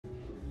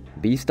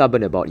Be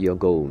stubborn about your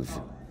goals,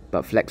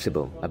 but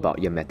flexible about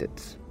your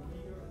methods.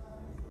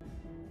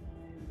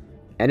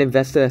 An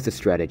investor has a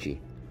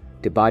strategy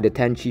to buy the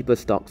 10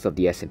 cheapest stocks of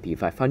the S&P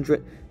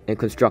 500 and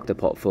construct a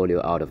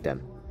portfolio out of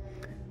them.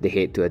 They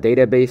head to a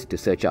database to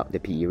search out the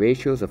PE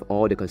ratios of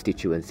all the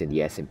constituents in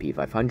the S&P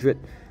 500.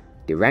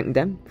 They rank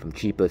them from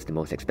cheapest to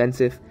most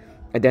expensive,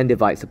 and then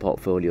divides the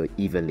portfolio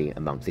evenly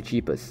amongst the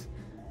cheapest.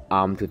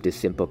 Armed with this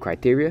simple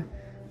criteria,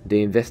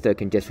 the investor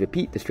can just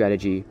repeat the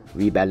strategy,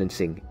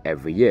 rebalancing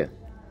every year.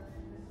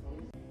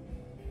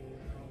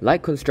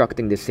 Like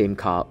constructing the same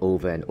car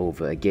over and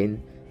over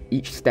again,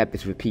 each step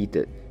is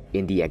repeated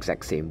in the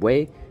exact same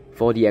way,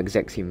 for the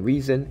exact same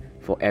reason,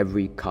 for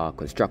every car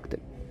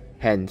constructed.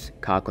 Hence,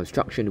 car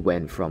construction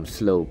went from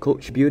slow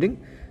coach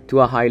building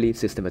to a highly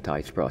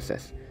systematized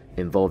process,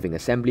 involving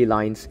assembly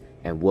lines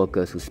and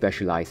workers who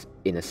specialize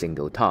in a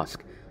single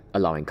task,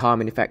 allowing car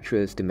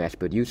manufacturers to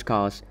mass-produce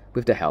cars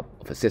with the help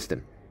of a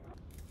system.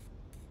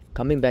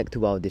 Coming back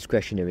to our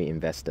discretionary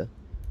investor,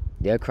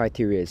 their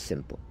criteria is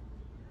simple.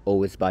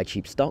 Always buy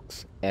cheap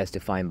stocks, as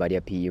defined by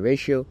their PE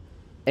ratio,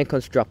 and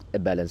construct a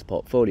balanced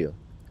portfolio.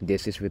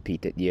 This is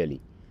repeated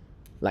yearly.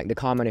 Like the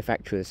car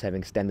manufacturers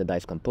having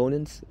standardized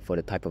components for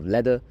the type of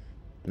leather,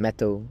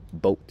 metal,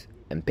 bolt,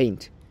 and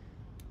paint,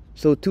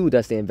 so too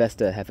does the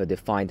investor have a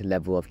defined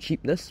level of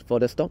cheapness for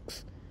the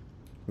stocks.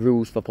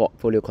 Rules for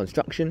portfolio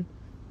construction.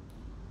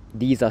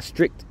 These are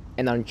strict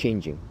and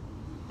unchanging,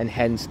 and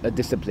hence a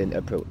disciplined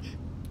approach.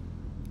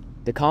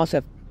 The cars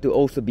have to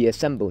also be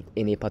assembled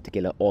in a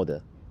particular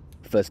order.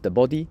 First the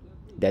body,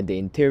 then the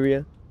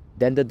interior,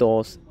 then the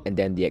doors, and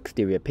then the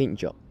exterior paint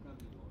job.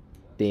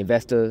 The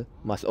investor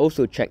must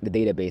also check the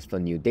database for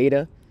new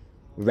data,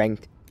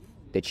 rank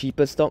the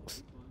cheapest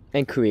stocks,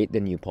 and create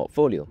the new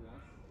portfolio.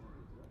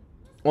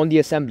 On the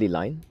assembly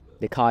line,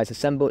 the car is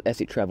assembled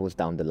as it travels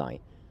down the line,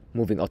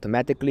 moving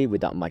automatically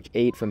without much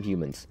aid from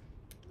humans.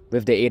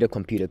 With the aid of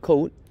computer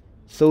code,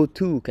 so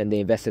too can the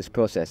investor's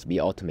process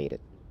be automated.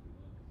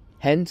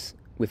 Hence,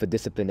 with a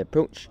disciplined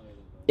approach,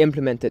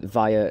 implemented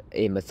via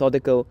a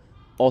methodical,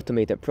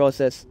 automated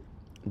process,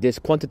 this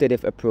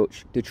quantitative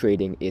approach to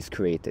trading is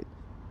created.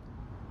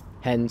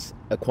 Hence,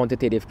 a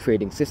quantitative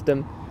trading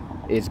system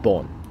is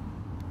born.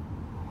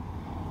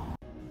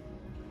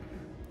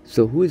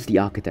 So who is the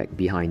architect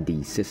behind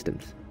these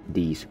systems,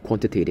 these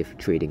quantitative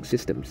trading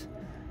systems?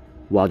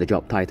 While the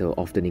job title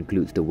often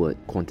includes the word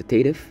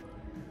quantitative,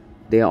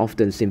 they are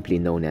often simply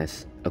known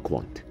as a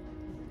quant.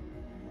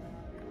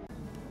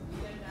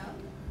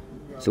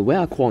 So where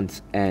are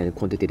quants and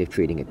quantitative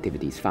trading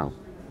activities found?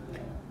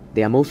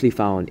 They are mostly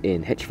found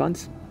in hedge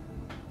funds,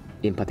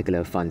 in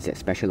particular funds that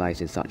specialize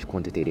in such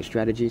quantitative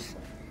strategies,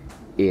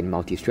 in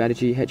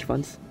multi-strategy hedge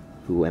funds,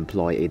 who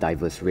employ a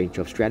diverse range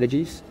of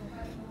strategies,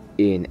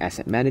 in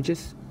asset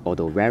managers,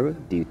 although rarer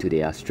due to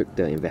their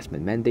stricter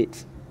investment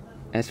mandates,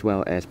 as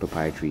well as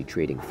proprietary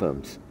trading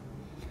firms.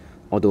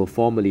 Although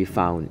formerly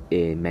found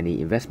in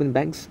many investment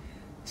banks,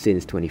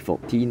 since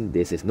 2014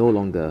 this is no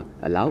longer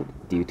allowed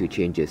due to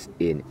changes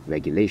in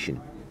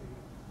regulation.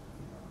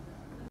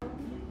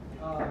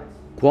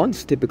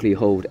 Quants typically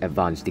hold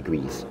advanced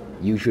degrees,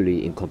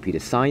 usually in computer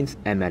science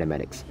and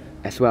mathematics,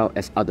 as well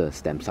as other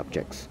STEM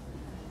subjects.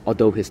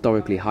 Although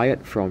historically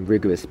hired from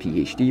rigorous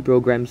PhD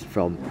programs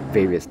from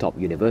various top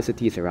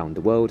universities around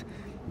the world,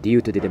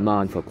 due to the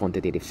demand for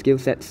quantitative skill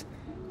sets,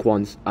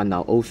 quants are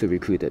now also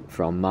recruited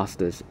from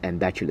master's and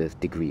bachelor's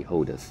degree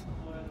holders.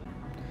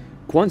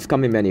 Quants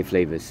come in many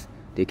flavors.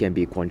 They can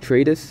be quant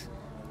traders,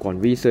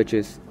 quant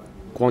researchers,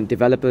 quant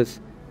developers,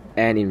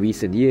 and in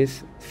recent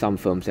years, some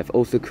firms have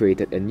also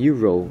created a new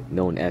role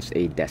known as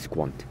a desk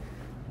quant.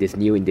 This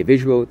new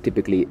individual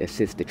typically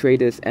assists the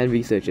traders and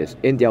researchers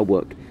in their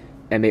work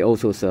and may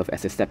also serve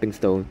as a stepping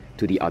stone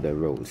to the other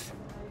roles.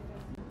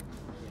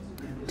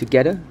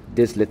 Together,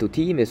 this little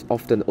team is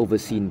often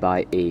overseen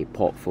by a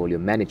portfolio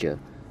manager.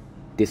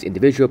 This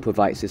individual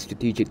provides the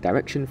strategic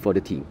direction for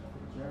the team.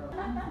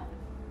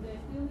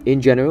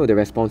 In general, the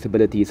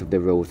responsibilities of the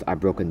roles are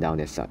broken down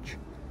as such.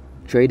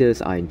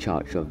 Traders are in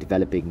charge of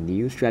developing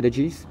new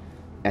strategies,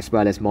 as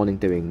well as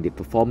monitoring the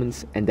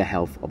performance and the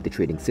health of the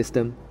trading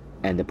system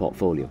and the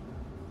portfolio.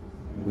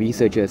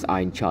 Researchers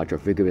are in charge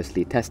of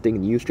rigorously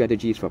testing new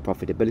strategies for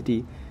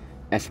profitability,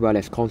 as well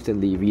as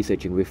constantly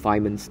researching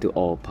refinements to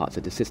all parts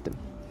of the system.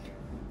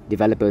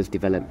 Developers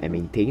develop and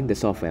maintain the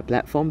software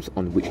platforms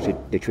on which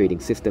the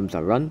trading systems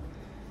are run,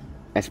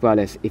 as well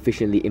as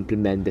efficiently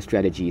implement the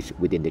strategies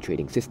within the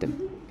trading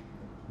system.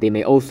 They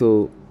may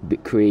also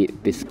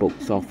create bespoke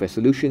software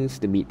solutions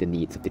to meet the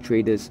needs of the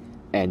traders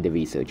and the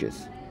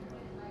researchers.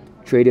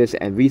 Traders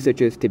and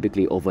researchers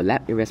typically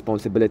overlap in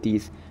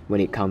responsibilities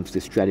when it comes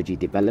to strategy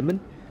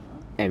development,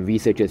 and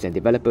researchers and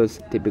developers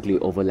typically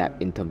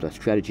overlap in terms of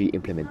strategy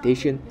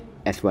implementation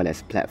as well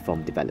as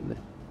platform development.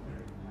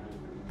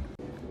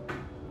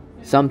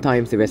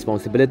 Sometimes the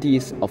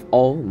responsibilities of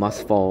all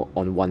must fall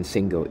on one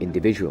single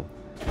individual.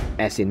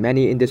 As in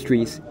many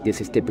industries, this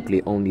is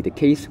typically only the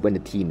case when the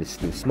team is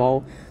still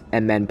small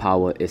and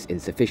manpower is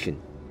insufficient.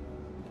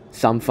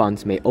 Some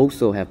funds may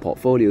also have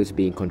portfolios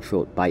being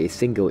controlled by a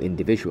single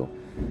individual.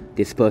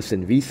 This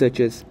person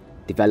researches,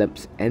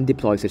 develops and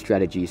deploys the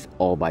strategies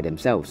all by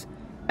themselves,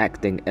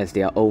 acting as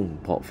their own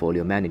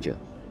portfolio manager.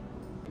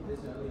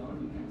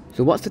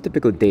 So what's the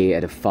typical day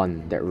at a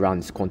fund that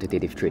runs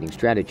quantitative trading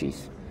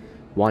strategies?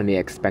 One may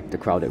expect a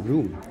crowded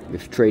room,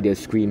 with traders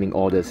screaming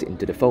orders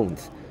into the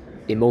phones.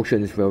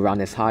 Emotions will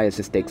run as high as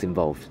the stakes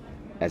involved,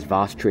 as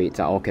vast trades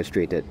are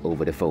orchestrated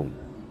over the phone.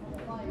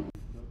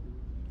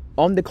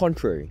 On the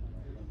contrary,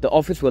 the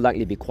office will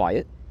likely be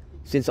quiet.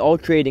 Since all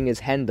trading is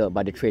handled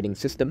by the trading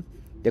system,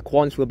 the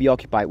quants will be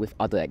occupied with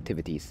other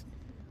activities.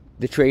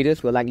 The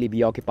traders will likely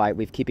be occupied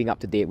with keeping up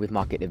to date with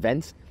market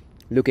events,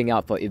 looking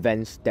out for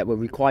events that will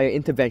require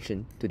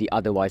intervention to the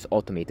otherwise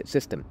automated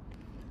system.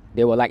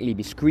 There will likely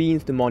be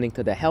screens to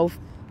monitor the health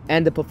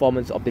and the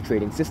performance of the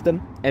trading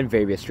system and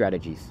various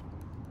strategies.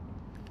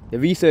 The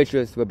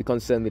researchers will be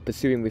concerned with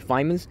pursuing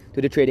refinements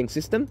to the trading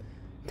system,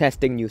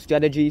 testing new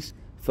strategies,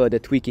 further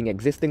tweaking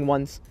existing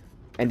ones,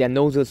 and their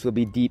noses will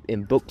be deep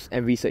in books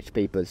and research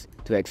papers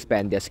to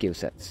expand their skill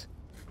sets.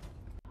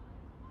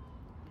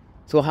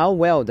 So how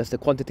well does the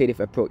quantitative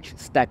approach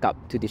stack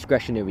up to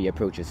discretionary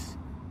approaches?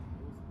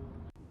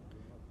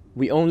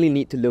 We only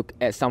need to look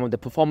at some of the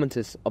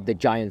performances of the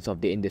giants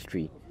of the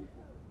industry.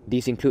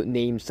 These include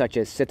names such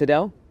as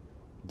Citadel,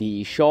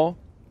 D.E. Shaw,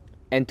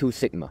 and 2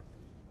 Sigma.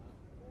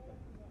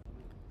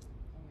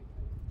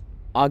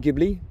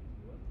 Arguably,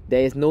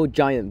 there is no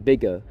giant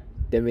bigger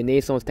than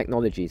Renaissance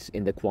Technologies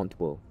in the quant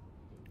world.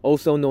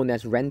 Also known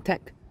as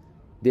RenTech,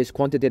 this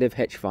quantitative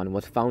hedge fund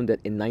was founded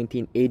in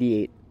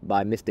 1988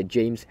 by Mr.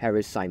 James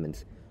Harris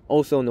Simons,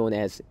 also known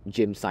as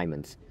Jim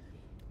Simons.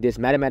 This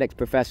mathematics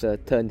professor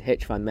turned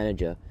hedge fund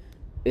manager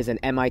is an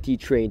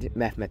MIT-trained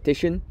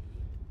mathematician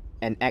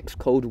and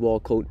ex-Cold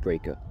War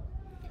codebreaker.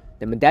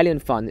 The Medallion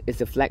Fund is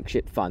the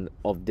flagship fund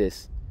of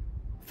this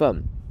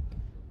firm,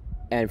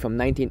 and from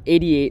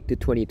 1988 to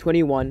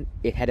 2021,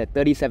 it had a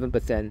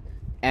 37%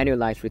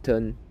 annualized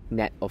return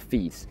net of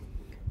fees.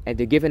 And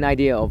to give an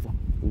idea of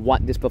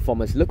what this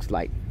performance looks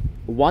like,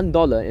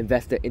 $1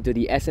 invested into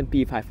the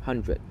S&P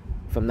 500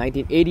 from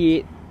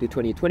 1988 to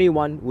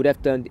 2021 would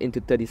have turned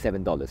into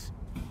 $37.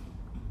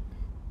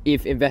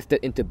 If invested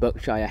into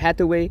Berkshire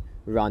Hathaway,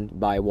 run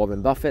by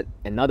Warren Buffett,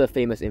 another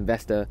famous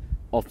investor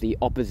of the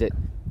opposite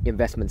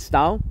investment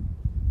style,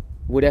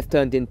 would have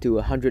turned into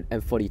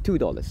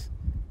 $142.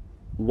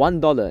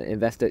 $1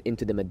 invested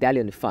into the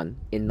Medallion Fund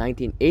in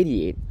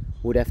 1988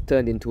 would have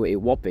turned into a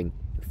whopping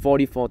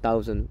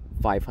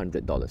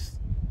 $44,500.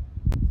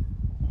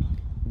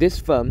 This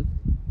firm,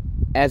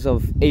 as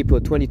of April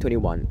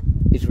 2021,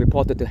 is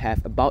reported to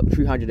have about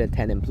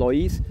 310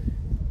 employees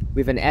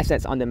with an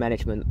assets under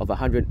management of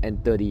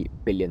 $130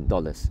 billion.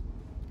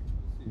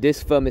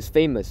 This firm is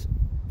famous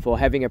for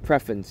having a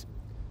preference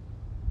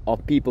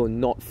of people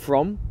not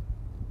from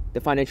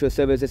the financial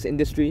services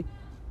industry,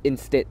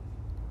 instead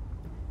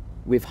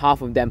with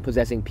half of them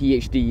possessing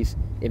PhDs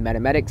in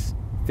mathematics,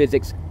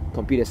 physics,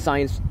 computer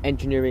science,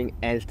 engineering,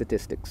 and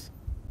statistics.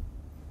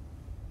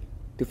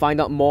 To find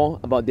out more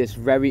about this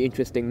very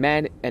interesting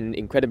man and an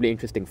incredibly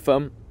interesting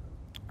firm,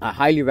 I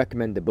highly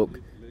recommend the book,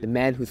 The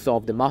Man Who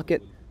Solved the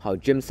Market, How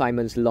Jim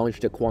Simons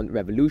Launched the Quant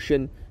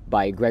Revolution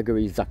by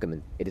Gregory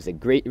Zuckerman. It is a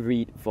great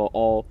read for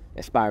all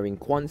aspiring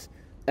quants,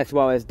 as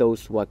well as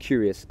those who are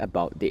curious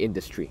about the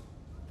industry.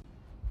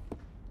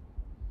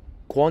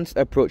 Quants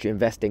approach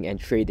investing and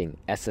trading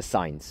as a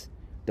science.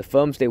 The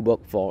firms they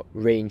work for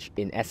range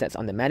in assets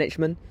under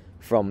management,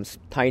 from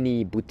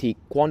tiny boutique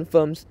quant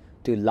firms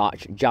to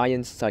large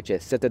giants such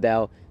as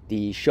Citadel,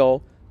 D.E. Shaw,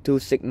 2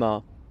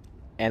 Sigma,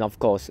 and of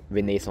course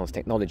Renaissance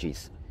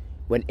Technologies.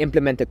 When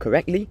implemented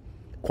correctly,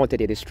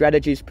 quantitative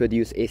strategies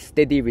produce a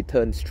steady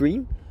return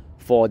stream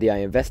for their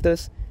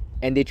investors,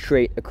 and they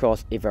trade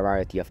across a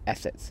variety of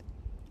assets.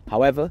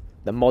 However,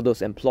 the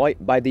models employed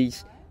by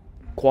these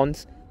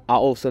quants are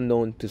also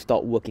known to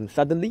stop working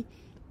suddenly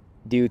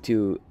due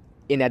to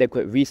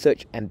inadequate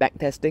research and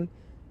backtesting,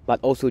 but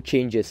also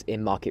changes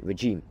in market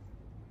regime.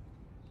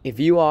 If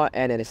you are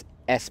an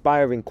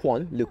aspiring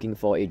quant looking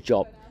for a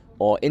job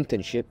or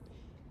internship,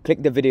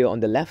 click the video on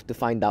the left to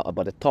find out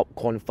about the top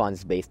quant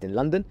funds based in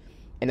London,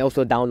 and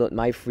also download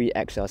my free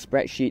Excel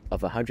spreadsheet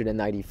of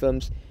 190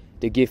 firms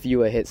to give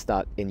you a head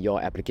start in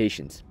your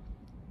applications.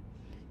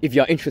 If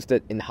you're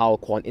interested in how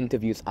quant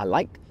interviews are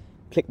like,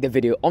 click the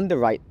video on the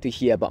right to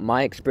hear about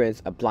my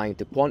experience applying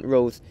to Quant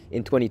Roles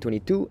in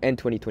 2022 and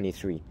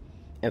 2023.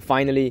 And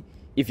finally,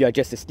 if you're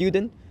just a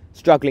student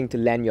struggling to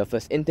land your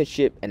first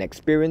internship and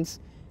experience,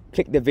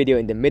 click the video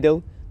in the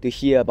middle to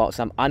hear about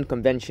some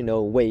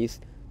unconventional ways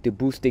to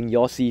boosting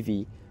your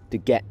CV to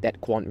get that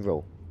quant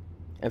role.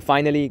 And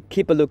finally,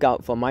 keep a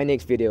lookout for my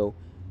next video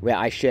where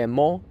I share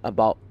more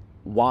about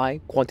why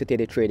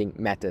quantitative trading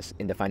matters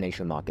in the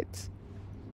financial markets.